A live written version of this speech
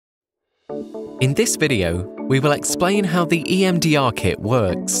In this video, we will explain how the EMDR Kit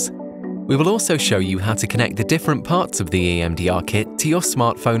works. We will also show you how to connect the different parts of the EMDR Kit to your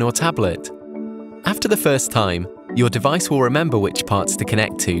smartphone or tablet. After the first time, your device will remember which parts to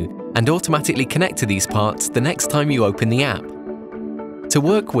connect to and automatically connect to these parts the next time you open the app. To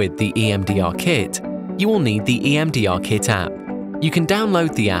work with the EMDR Kit, you will need the EMDR Kit app. You can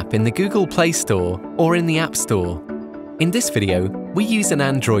download the app in the Google Play Store or in the App Store. In this video, we use an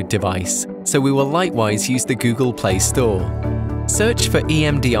Android device, so we will likewise use the Google Play Store. Search for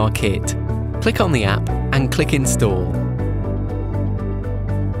EMDR Kit, click on the app and click Install.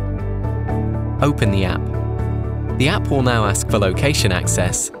 Open the app. The app will now ask for location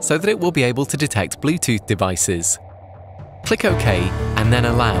access so that it will be able to detect Bluetooth devices. Click OK and then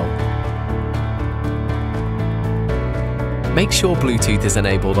Allow. Make sure Bluetooth is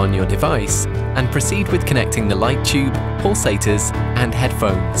enabled on your device and proceed with connecting the light tube, pulsators and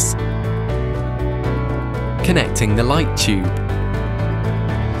headphones. Connecting the light tube.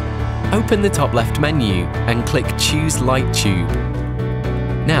 Open the top left menu and click Choose Light Tube.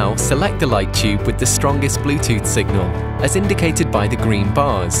 Now select the light tube with the strongest Bluetooth signal, as indicated by the green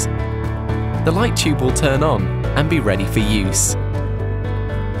bars. The light tube will turn on and be ready for use.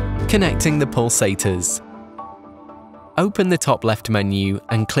 Connecting the pulsators. Open the top left menu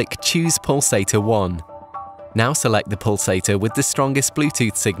and click Choose Pulsator 1. Now select the pulsator with the strongest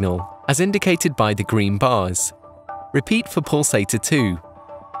Bluetooth signal, as indicated by the green bars. Repeat for Pulsator 2.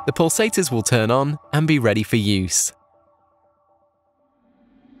 The pulsators will turn on and be ready for use.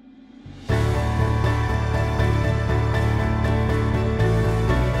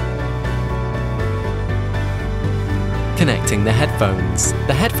 Connecting the headphones.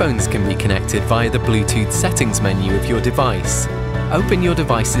 The headphones can be connected via the Bluetooth settings menu of your device. Open your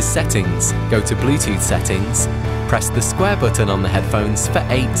device's settings, go to Bluetooth settings, press the square button on the headphones for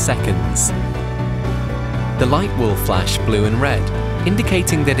 8 seconds. The light will flash blue and red,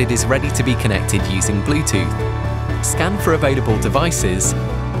 indicating that it is ready to be connected using Bluetooth. Scan for available devices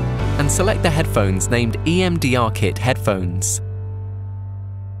and select the headphones named EMDR Kit headphones.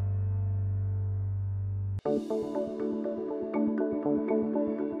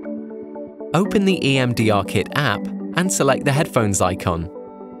 Open the EMDR Kit app and select the headphones icon.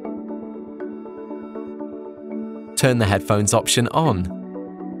 Turn the headphones option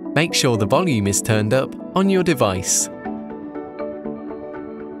on. Make sure the volume is turned up on your device.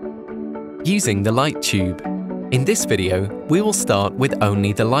 Using the light tube. In this video, we will start with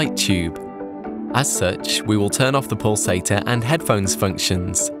only the light tube. As such, we will turn off the pulsator and headphones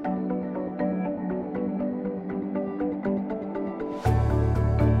functions.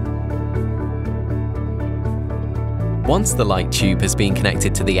 Once the light tube has been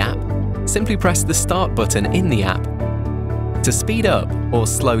connected to the app, simply press the Start button in the app. To speed up or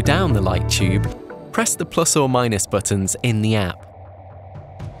slow down the light tube, press the plus or minus buttons in the app.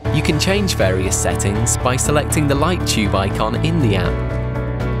 You can change various settings by selecting the light tube icon in the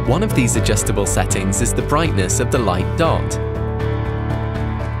app. One of these adjustable settings is the brightness of the light dot.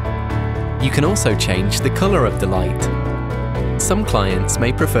 You can also change the color of the light. Some clients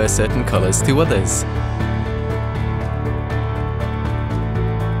may prefer certain colors to others.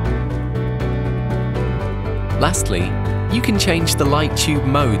 Lastly, you can change the light tube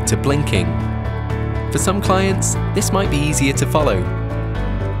mode to blinking. For some clients, this might be easier to follow.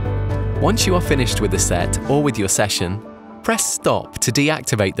 Once you are finished with the set or with your session, press Stop to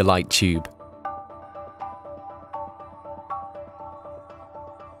deactivate the light tube.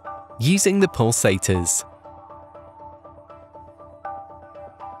 Using the pulsators.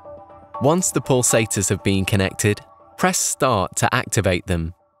 Once the pulsators have been connected, press Start to activate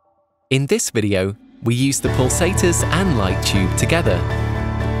them. In this video, we use the pulsators and light tube together.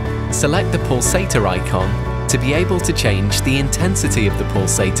 Select the pulsator icon to be able to change the intensity of the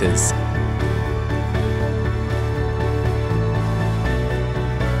pulsators.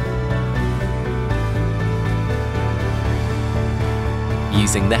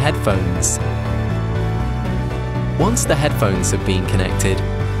 Using the headphones. Once the headphones have been connected,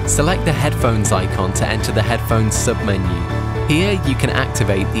 select the headphones icon to enter the headphones submenu. Here you can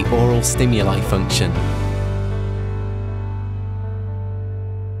activate the aural stimuli function.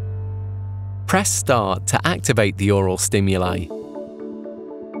 Press Start to activate the aural stimuli.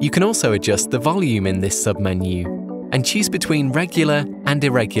 You can also adjust the volume in this submenu and choose between regular and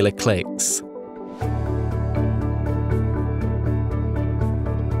irregular clicks.